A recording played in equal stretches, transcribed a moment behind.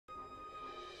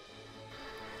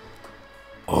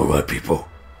Alright people,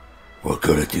 we're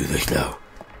gonna do this now.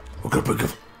 We're gonna bring a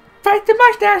fight the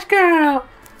Moustache Girl!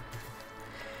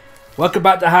 Welcome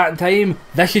back to Hat in Time.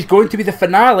 This is going to be the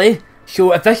finale,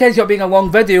 so if this ends up being a long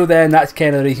video then that's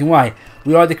kind of the reason why.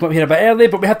 We already come up here a bit early,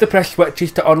 but we have to press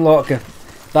switches to unlock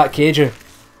that cage.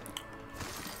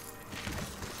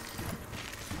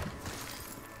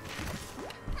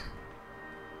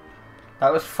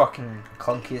 That was fucking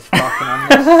clunky as fucking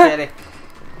unnecessary.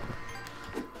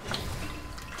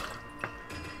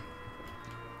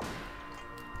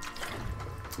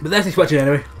 But there's the switching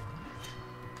anyway.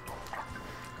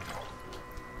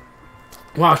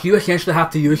 Wow, so you essentially have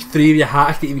to use 3 of your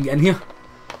hats to even get in here.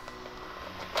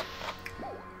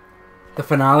 The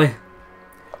finale.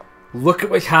 Look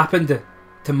at what's happened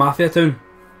to Mafia Town.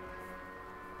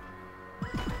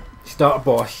 Start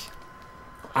boss.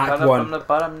 Act 1.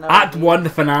 Act 1, the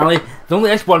finale. There's only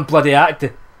this one bloody act.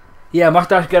 Yeah,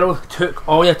 Moustache Girl took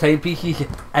all your timepieces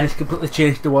and it's completely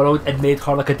changed the world and made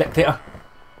her like a dictator.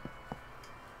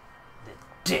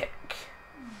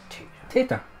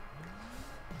 Dictator.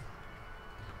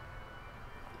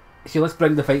 So let's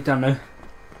bring the fight down now.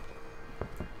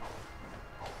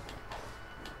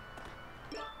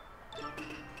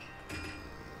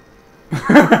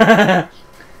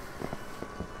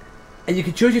 And you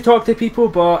can choose to talk to people,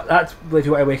 but that's really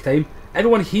what I waste time.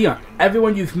 Everyone here,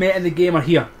 everyone you've met in the game are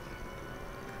here.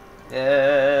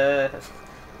 Yes.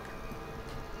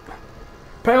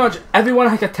 Pretty much everyone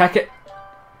has a ticket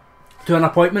to an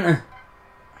appointment.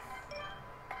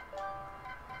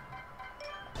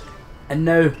 And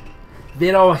now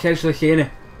they're all essentially saying,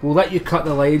 we'll let you cut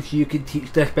the line so you can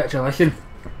teach this bitch a lesson.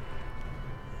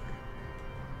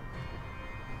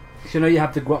 So now you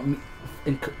have to go up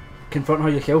and confront her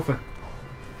yourself.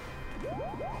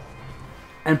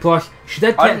 And plus, she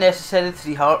did unnecessary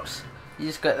 3 hearts. You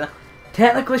just got the.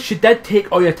 Technically, she did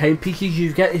take all your timepieces.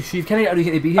 You've kind of got a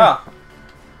reason to be here. Oh.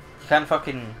 You can't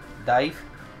fucking dive.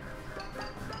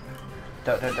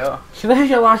 So this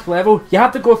is your last level. You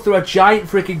have to go through a giant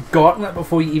freaking gauntlet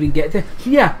before you even get to.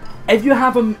 So yeah, if you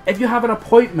have an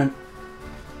appointment.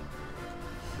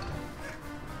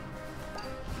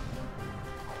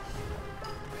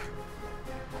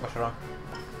 What's wrong?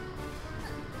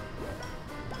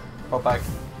 Oh, bag.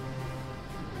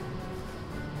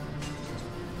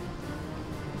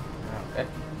 Okay.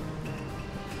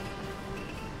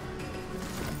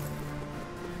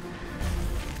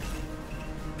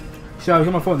 So I was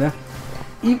on my phone there.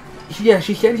 Yeah,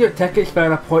 she sends you tickets for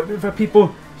an appointment for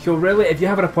people. So really, if you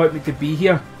have an appointment to be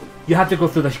here, you have to go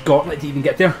through this gauntlet to even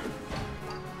get there.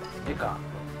 You got.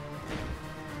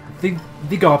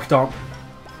 The gob stomp.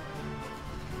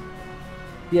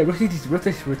 Yeah,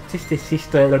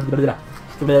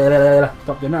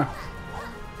 stop doing that.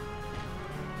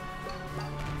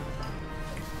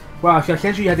 Wow, so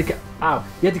essentially you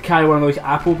had to carry one of those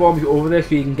apple bombs over there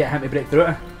so you can get him to break through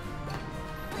it.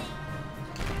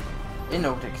 You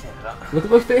know to accept that. Look at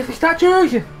those faceless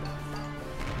statues!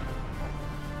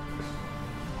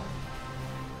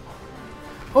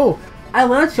 Oh, I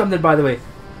learned something by the way.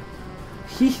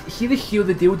 See the Seal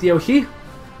the Deal DLC?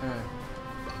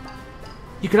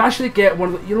 You can actually get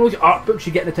one of the, you know those art books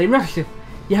you get in the time rush? You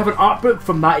have an art book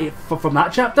from that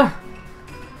chapter.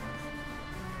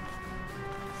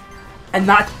 And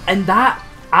that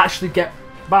actually gives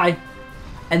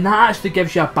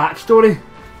you a backstory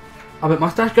about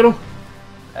Moustache Girl.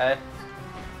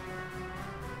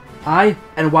 Aye,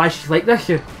 and why she's like this.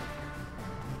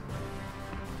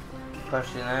 Because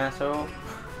she's an asshole.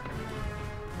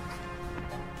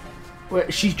 Well,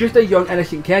 she's just a young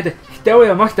innocent kid, still with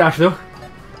a moustache though.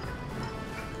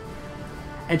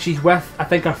 And she's with, I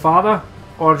think, her father,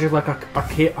 or just like her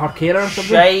carer or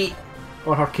something. Shite.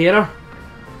 Or her carer.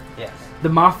 Yes. The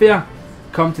mafia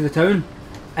come to the town,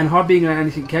 and her being an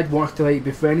innocent kid wants to like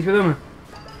be friends with them,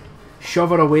 shove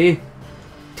her away,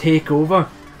 take over,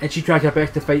 and she tries her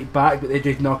best to fight back, but they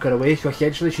just knock her away. So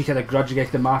essentially, she's had a grudge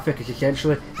against the mafia because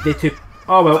essentially they took.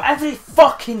 Oh well. Every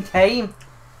fucking time.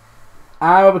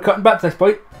 We're cutting back to this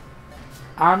point,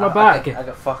 and we're back. I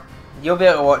got fuck. You'll be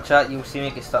able to watch that. You'll see me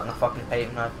get stuck in the fucking pipe,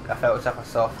 and I felt as if I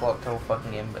soft locked the whole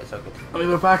fucking game, but it's all good. I mean,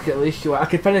 we're back at least, so I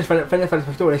can finish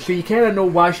my story. So you kind of know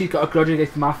why she's got a grudge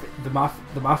against the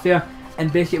mafia,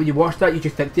 and basically when you watch that, you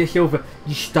just think to yourself,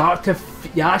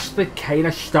 you actually kind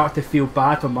of start to feel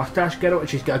bad for Moustache Girl, and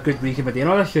she's got a good reason for doing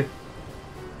all this shit.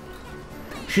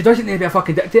 She doesn't need to be a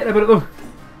fucking dictator about it though.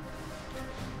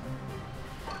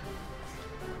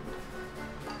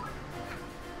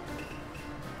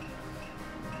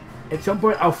 At some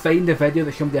point I'll find the video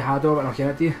that somebody had of it and I'll send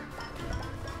it to you.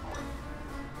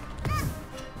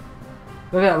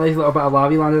 Look at that nice little bit of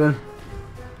lava landed in.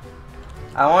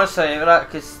 I want to say that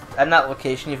because in that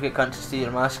location you've got cunt to steal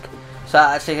your mask. So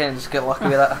I actually kind of just get lucky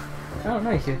with that. Oh,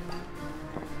 nice.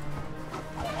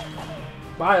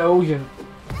 Bye, ocean.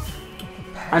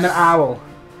 I'm an owl.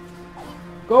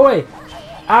 Go away,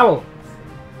 owl.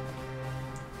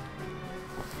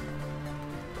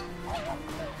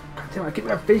 God damn it, I keep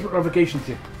my Facebook notifications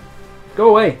here. Go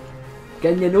away.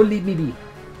 Can you no leave me be?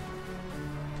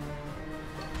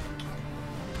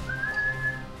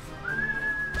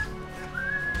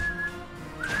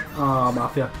 Oh,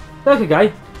 Mafia. There's a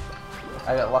guy.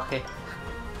 I got lucky.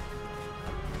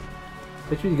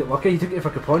 Which means you get lucky, you took it for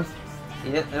coupons.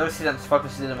 You didn't notice he didn't fucking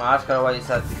see the mask, otherwise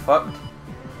I'd be fucked.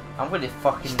 I'm gonna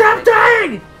fucking... Stop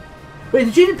dying! Wait,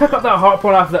 did you even pick up that heart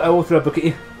porn after that owl threw a book at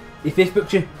you? He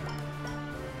Facebooked you?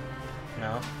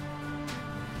 No.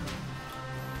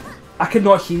 I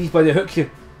cannot see these bloody hooks you.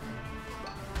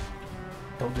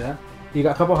 Don't do that. You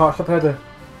got a couple of hearts up here to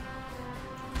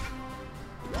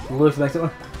lose nicely.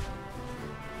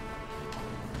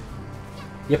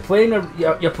 You're playing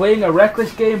a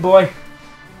reckless game, boy.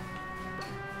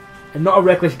 And not a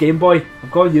reckless game boy. I'm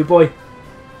calling you boy.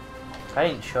 I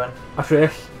ain't sure. A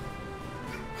trash.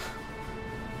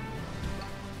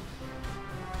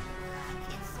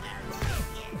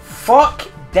 Fuck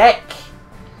dick.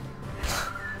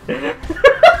 That's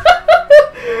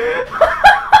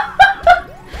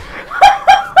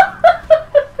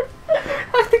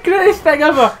the greatest thing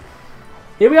ever.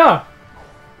 Here we are.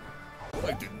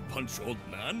 I didn't punch old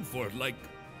man for like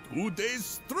 2 days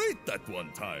straight that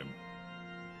one time.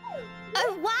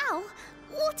 Oh wow!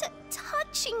 What a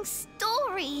touching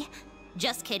story!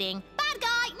 Just kidding. Bad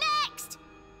guy, next!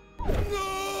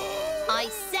 I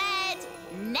said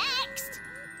next!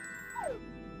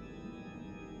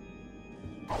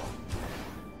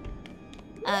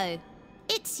 Oh,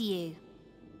 it's you.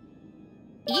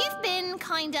 You've been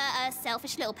kinda a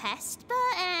selfish little pest,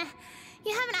 but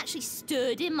you haven't actually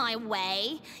stood in my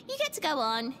way. You get to go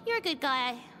on. You're a good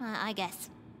guy, I guess.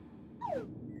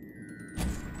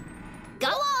 Go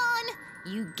on!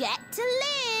 You get to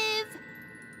live!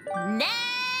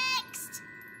 Next!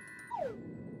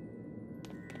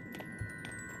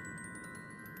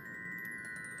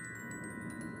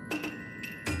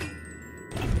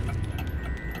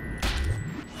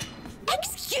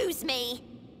 Excuse me!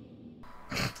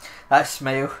 That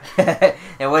smile.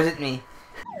 It wasn't me.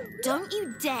 Don't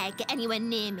you dare get anywhere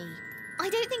near me. I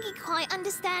don't think you quite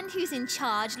understand who's in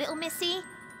charge, little missy.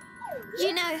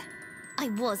 You know, I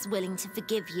was willing to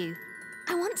forgive you.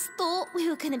 I once thought we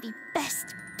were gonna be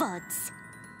best buds.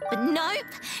 But nope,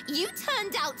 you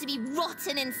turned out to be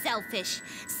rotten and selfish.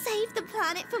 Save the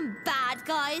planet from bad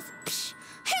guys. Psh,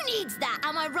 who needs that,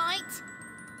 am I right?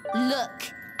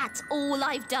 Look at all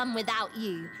I've done without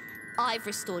you. I've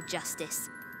restored justice.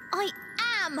 I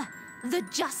am the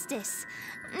justice.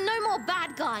 No more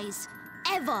bad guys,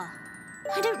 ever.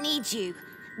 I don't need you.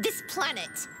 This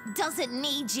planet doesn't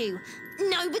need you.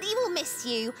 Nobody will miss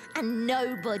you, and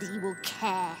nobody will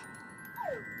care.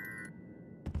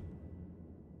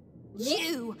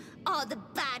 You are the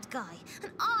bad guy,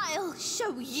 and I'll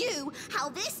show you how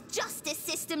this justice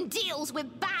system deals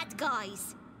with bad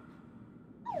guys.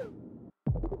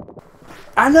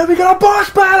 And now we got a boss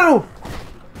battle!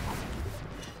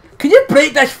 Can you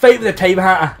break this fight with a time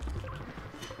hatter?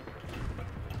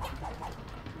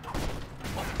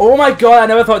 Oh my god, I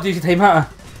never thought to use a time hatter.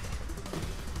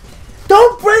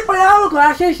 Don't break my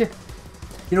hourglasses!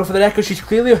 You know, for the record, she's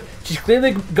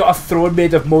clearly got a throne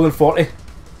made of more than 40.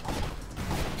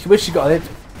 She wishes she got a head.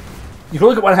 You can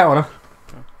only get one hit on her.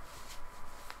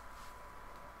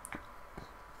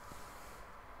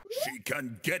 She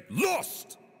can get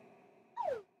lost!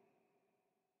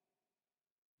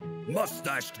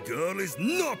 Mustached Girl is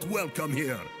not welcome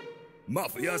here!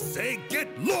 Mafia say get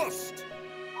lost!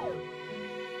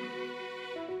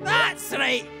 That's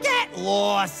right, get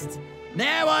lost!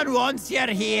 No one wants you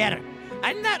here.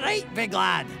 Isn't that right, big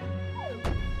lad?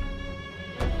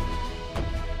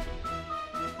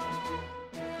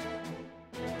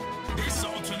 This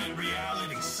alternate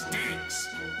reality stinks!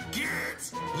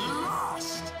 Get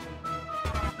lost!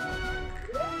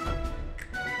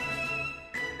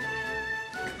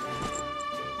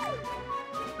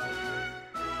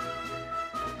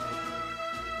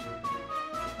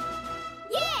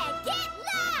 Yeah, get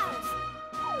loud!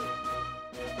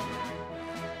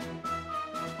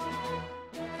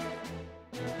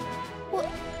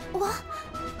 What?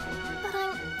 But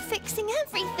I'm fixing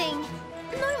everything.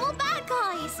 No more bad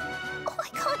guys. Why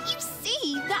can't you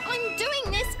see that I'm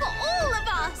doing this for all of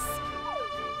us?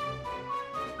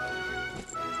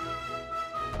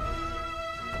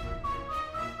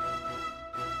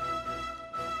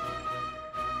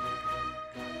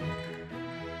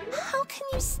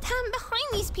 stand behind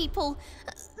these people.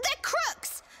 They're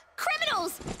crooks,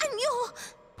 criminals, and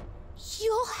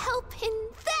you're helping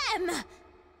them.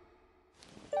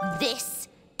 This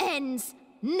ends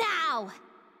now.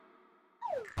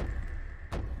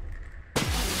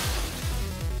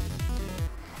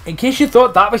 In case you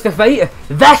thought that was the fight,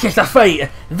 this is the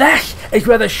fight! This is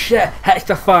where the shit hits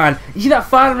the fan. You see that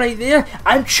fan right there?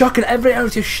 I'm chucking every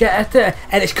ounce of shit at it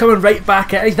and it's coming right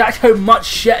back at us. That's how much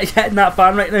shit is hitting that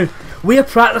fan right now. We are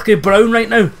practically brown right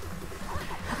now.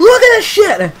 Look at this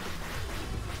shit!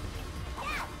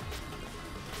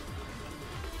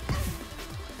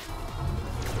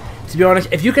 To be honest,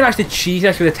 if you can actually cheese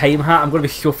this with a time hat, I'm going to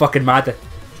be so fucking mad.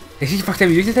 Is this the first time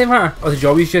you used the time hat? Or did you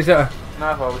always use it? No,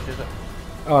 I've always used it.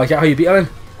 Oh, is that how you beat her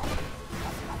then?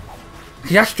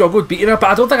 Because I struggled beating her,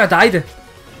 but I don't think I died.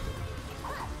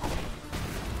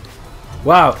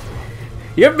 Wow.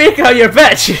 You're making her your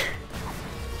bitch!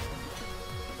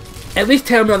 At least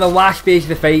tell me on the last phase of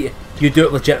the fight, you do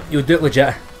it legit. You do it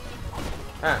legit.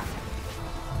 Ah.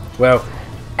 Well,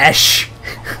 ish.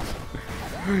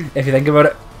 If you think about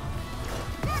it.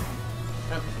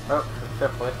 Oh, fair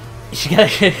play. She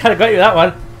kinda got you that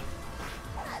one.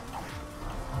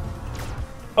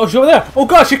 Oh, she's over there! Oh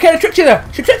god, she kinda tricked you there!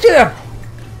 She tricked you there!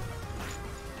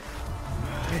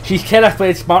 She's kinda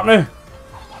played smart now.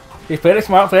 She's played it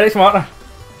smart, played it smarter.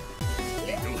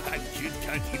 Little hat kid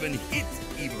can't even hit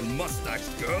evil Moustache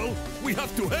Girl. We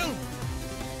have to help.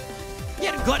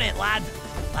 You've got it, lad.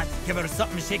 Let's give her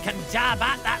something she can jab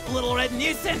at, that little red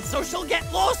nuisance, so she'll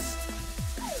get lost.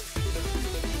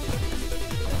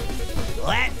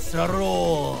 Let's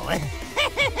roll.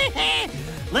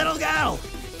 Little girl,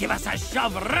 give us a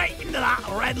shove right into that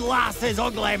red lass's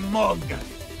ugly mug.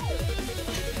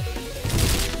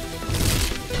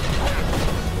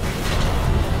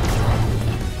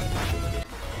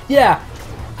 Yeah,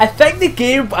 I think the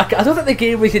game, I don't think the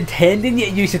game was intending you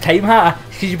to use the time hat,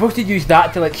 because you're supposed to use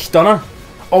that to like stun her.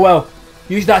 Oh well,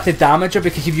 use that to damage her,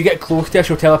 because if you get close to her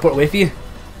she'll teleport away for you.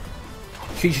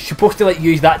 So you're supposed to like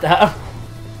use that to hit her.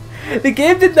 The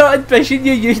game did not envision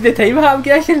you using the time hat, I'm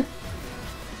guessing.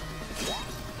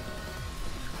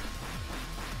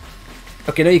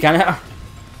 Okay, now you can hit her.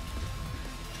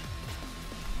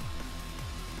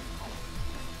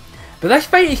 But this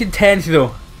fight is intense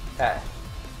though.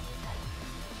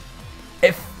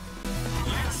 If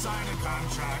let's sign a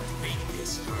contract, make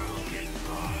this girl get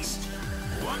lost.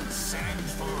 Once and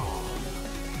for all.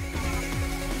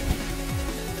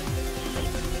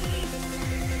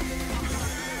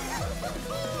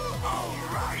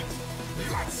 Alright,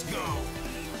 let's go.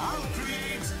 I'll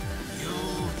create,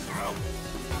 you throw.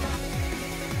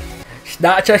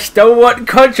 Snatcher still wanting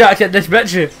contracts at this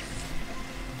bitch.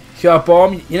 So a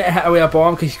bomb, you need to hit her with a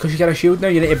bomb because you got a shield now,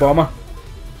 you need to bomb her.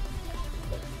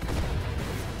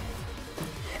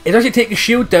 It doesn't take the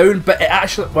shield down, but it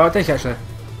actually, well it does actually.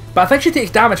 But I think she takes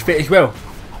damage for it as well.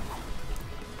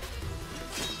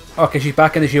 Okay, she's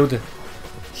back in the shield.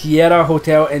 Sierra,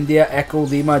 Hotel, India, Echo,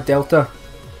 Lima, Delta.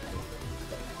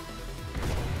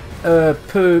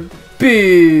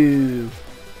 Boo.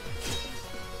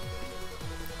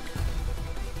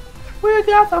 We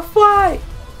got the fight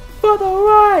for the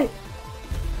right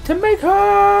to make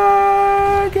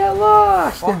her get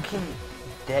lost. Fucking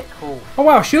dickhole. Oh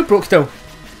wow, shield broke still.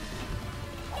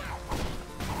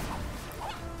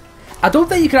 I don't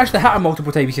think you can actually hit her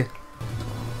multiple times here.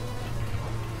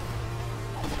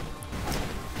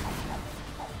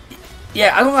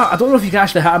 Yeah, I don't know if you can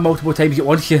actually hit her multiple times at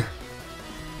once here.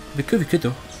 We could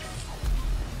though.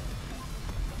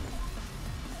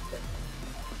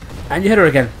 And you hit her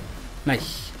again.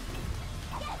 Nice.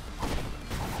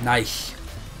 Nice.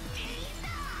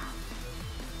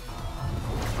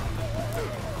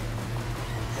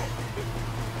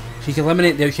 She can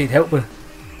eliminate the outside helper.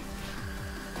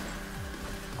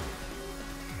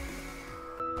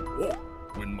 Oh,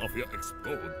 when Mafia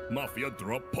explode, Mafia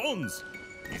drop pawns.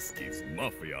 This gives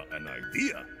Mafia an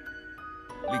idea.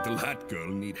 Little Hat Girl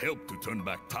need help to turn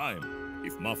back time.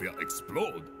 If Mafia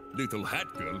explode, Little Hat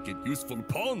Girl get useful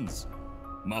pawns.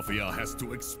 Mafia has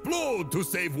to explode to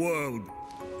save world.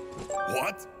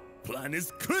 What? Plan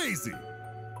is crazy.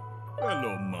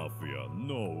 Hello, Mafia.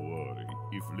 No worry.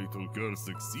 If Little Girl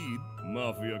succeed,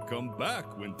 Mafia come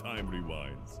back when time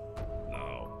rewinds.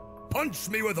 Now, punch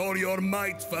me with all your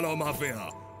might, fellow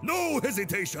Mafia. No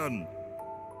hesitation.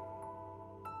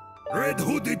 Red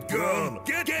Hooded Girl,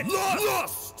 get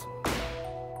lost!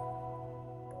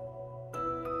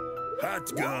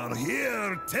 Hat Girl,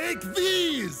 here, take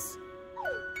these!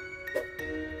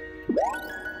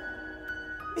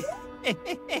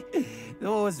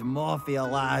 Those Mafia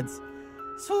lads.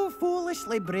 So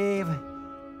foolishly brave.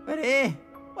 But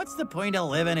What's the point of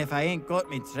living if I ain't got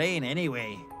me train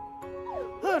anyway?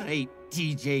 Alright,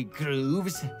 DJ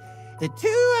Grooves. The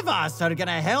two of us are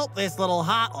gonna help this little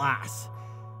hat lass.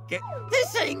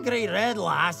 This angry red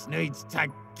lass needs to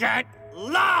get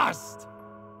lost!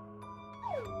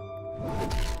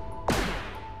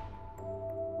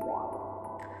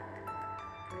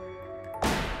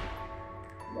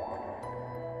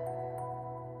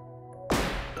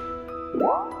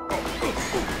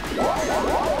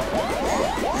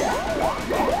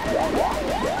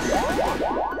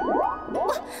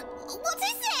 What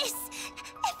is this?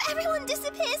 If everyone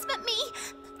disappears but me,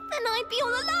 then I'd be all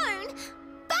alone.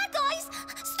 Bad guys,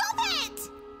 stop it!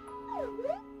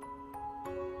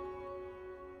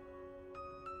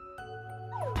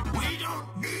 We don't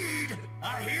need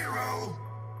a hero.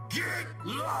 Get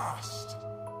lost.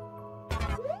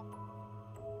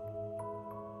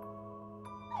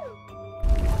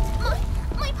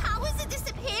 My powers are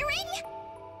disappearing?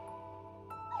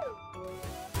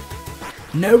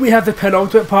 Now we have the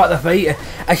penultimate part of the fight.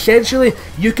 Essentially,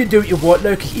 you can do what you want now,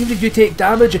 because even if you take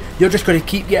damage, you're just going to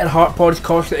keep getting heart pods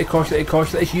constantly,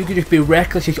 so you can just be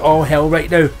reckless as all hell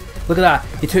right now. Look at that.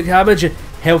 You took damage,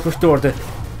 health restored.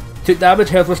 Took damage,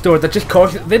 health restored. They're just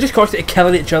constantly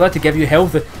killing each other to give you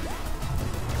health.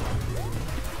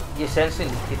 You essentially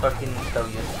keep can still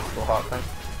use the full heart thing.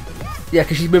 Yeah,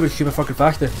 because she's moving super fucking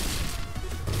faster.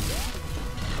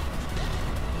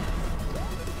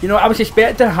 You know, I was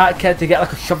expecting Hat Kid to get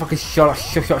like a fucking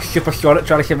super sonic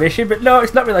transformation, but no,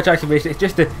 it's not really a transformation. It's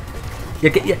just you're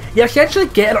essentially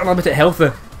getting unlimited health.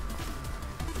 But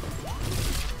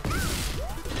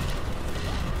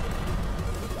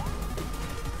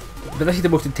this is the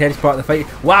most intense part of the fight.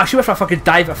 Wow, she went for a fucking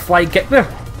dive at a flying kick there.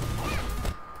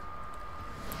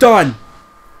 Done.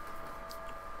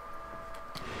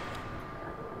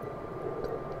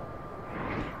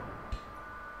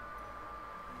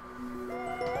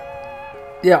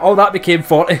 Yeah, all that became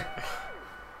 40.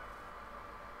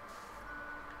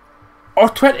 Or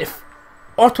 20.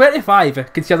 Or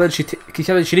 25, considering she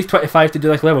needs 25 to do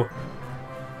this level.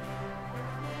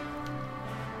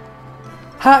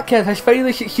 Hat Kid has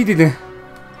finally succeeded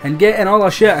in getting all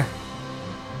her shit.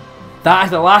 That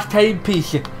is the last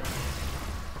timepiece. And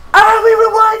we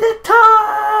rewinded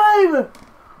time!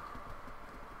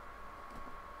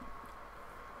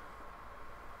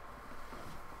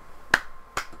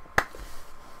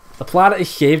 The planet is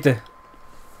saved.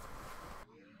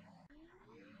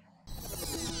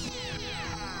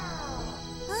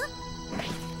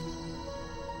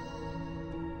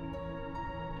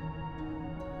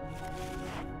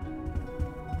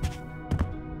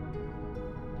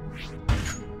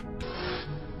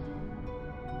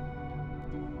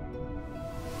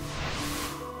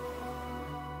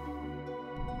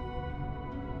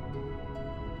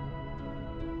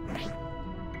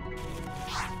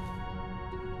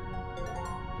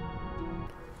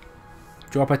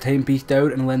 Drop a timepiece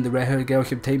down and lend the red-haired girl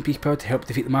some timepiece power to help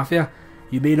defeat the Mafia.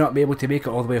 You may not be able to make it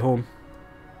all the way home.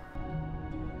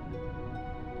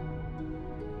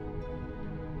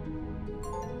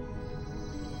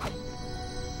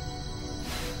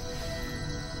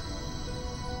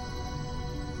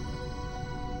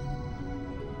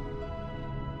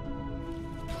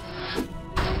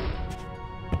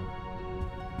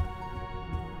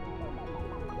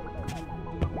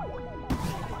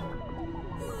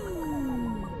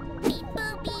 Beep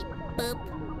boop beep boop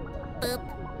boop.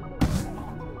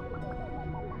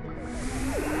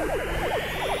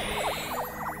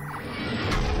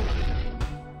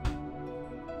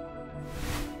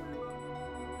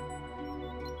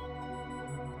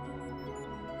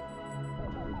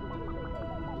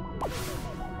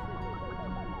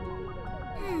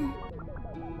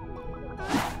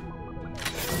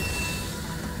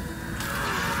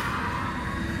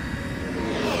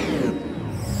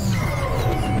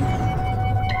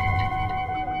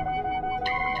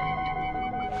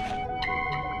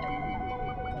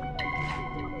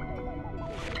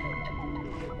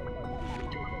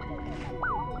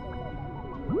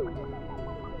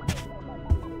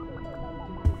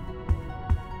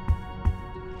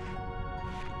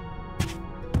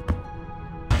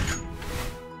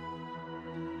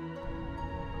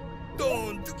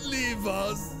 Don't leave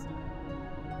us.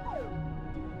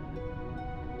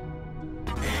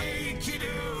 Hey, kiddo.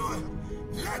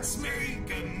 Let's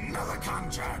make another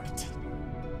contract.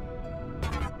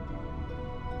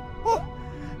 Oh,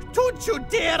 don't you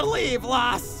dare leave,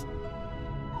 lass!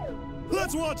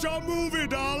 Let's watch our movie,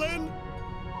 darling.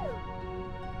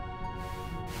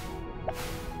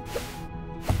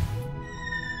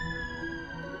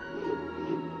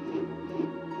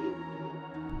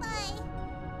 Bye.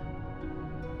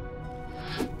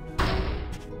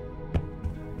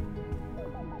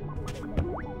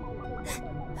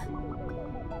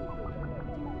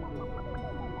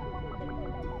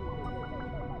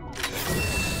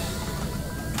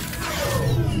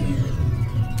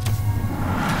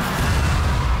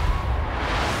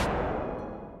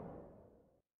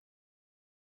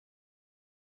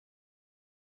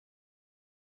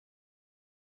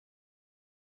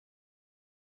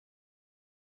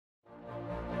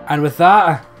 And with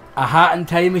that, a hat in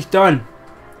time is done.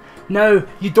 Now,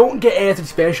 you don't get anything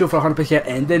special for 100%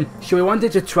 ending, so we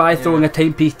wanted to try throwing a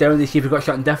timepiece down to see if we got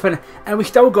something different, and we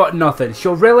still got nothing.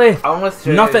 So really,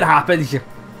 nothing happens. I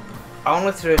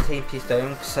only threw a timepiece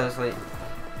down because I was like,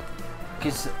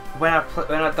 because when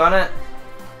I done it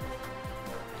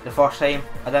the first time,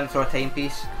 I didn't throw a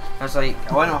timepiece. I was like,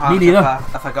 I wonder what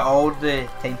happens if I got all the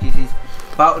timepieces.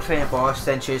 Battle train boss,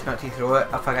 then choose not to throw it.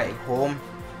 If I get home,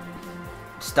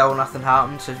 still nothing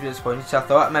happened, so it's really disappointing. So I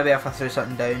thought maybe if I threw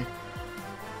something down,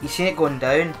 you seen it going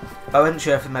down, but I wasn't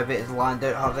sure if maybe it'd land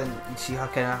out harder and you'd see her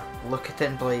kind of look at it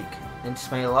and be like, and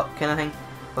smile up kind of thing.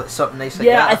 Like something nice like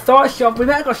that. Yeah, I thought so. We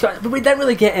might have got something, but we didn't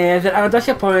really get anything, and I'm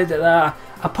disappointed at that.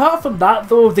 Apart from that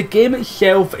though, the game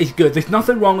itself is good. There's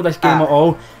nothing wrong with this game at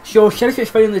all. So since it's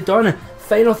finally done,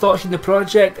 final thoughts on the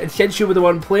project, and since you were the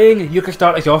one playing, you can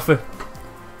start us off.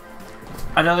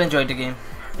 I really enjoyed the game.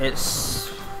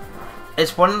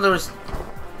 It's one of those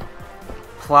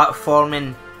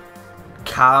platforming,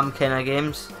 calm kind of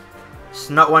games. It's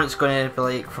not one that's going to be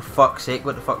like, for fuck's sake,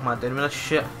 what the fuck am I doing with this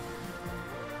shit?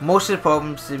 Most of the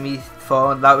problems to me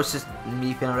falling, that was just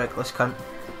me being a reckless cunt.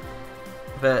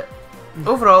 But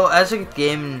overall, as a good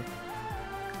game,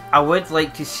 I would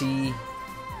like to see,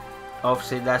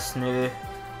 obviously, this new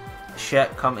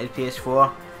shit come to the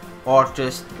PS4, or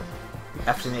just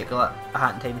if they make a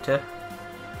Hat in Time 2,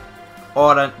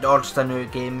 or just a new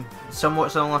game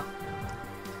somewhat similar.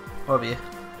 What about you?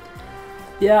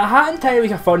 Yeah, Hat in Time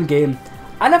was a fun game.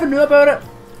 I never knew about it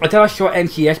until I saw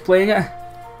NCS playing it,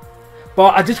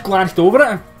 but I just glanced over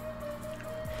it.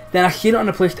 Then I seen it on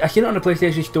the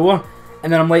PlayStation Store,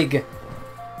 and then I'm like,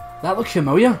 that looks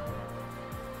familiar.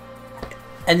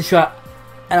 And so,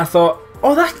 I thought,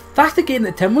 oh, that's the game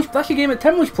that Tim was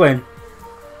playing.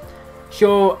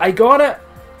 So I got it,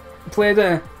 played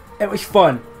it. It was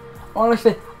fun.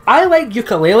 Honestly, I like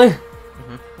ukulele.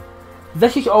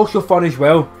 This is also fun as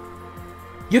well.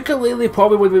 Ukulele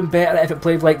probably would have been better if it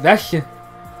played like this,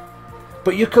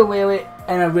 but ukulele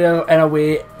in a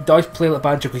way does play like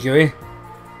Banjo-Kazooie.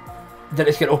 That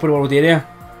it's got an open world area,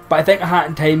 but I think a Hat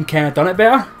in Time kind of done it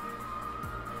better.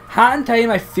 Hat in Time,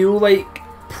 I feel like,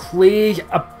 plays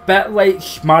a bit like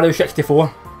Mario 64,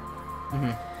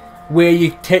 where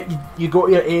you go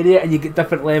to your area and you get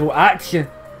different level action.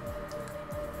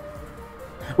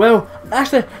 Well,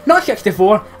 actually, not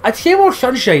 64. I'd say more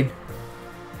Sunshine.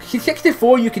 In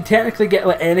 64, you can technically get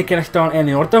like any kind of star in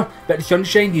any order, but in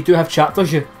Sunshine, you do have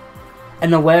chapters,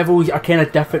 and the levels are kind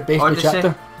of different based on the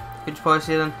chapter. Could you probably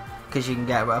say then? Because you can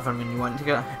get whatever when you want to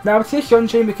get. Now I would say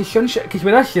Sunshine because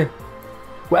with this,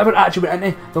 whatever act you went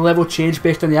into, the level changed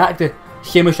based on the act.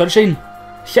 Same with Sunshine.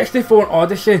 64 and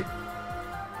Odyssey,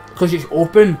 because it's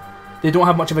open, they don't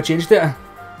have much of a change to it.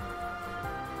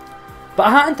 But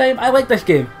a Hat in Time, I like this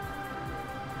game.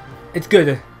 It's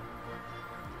good.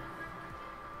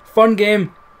 Fun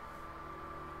game.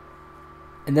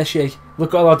 And this is,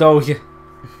 look at all our dolls.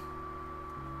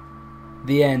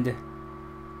 The end.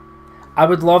 I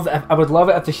would love it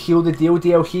if the Shield the Deal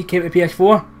DLC came to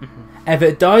PS4. If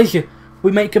it does,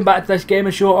 we might come back to this game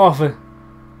and show it off.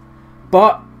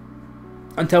 But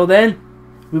until then,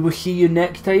 we will see you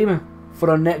next time for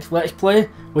our next Let's Play,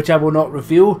 which I will not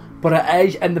reveal, but it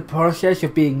is in the process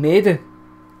of being made.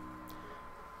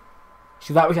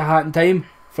 So that was a Hat in Time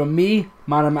from me,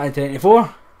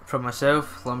 Man94. From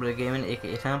myself, Lumber Gaming,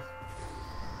 aka Tam.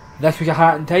 This was a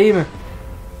Hat in Time.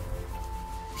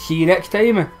 See you next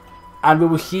time, and we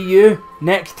will see you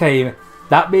next time.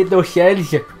 That made no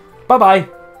sense. Bye bye.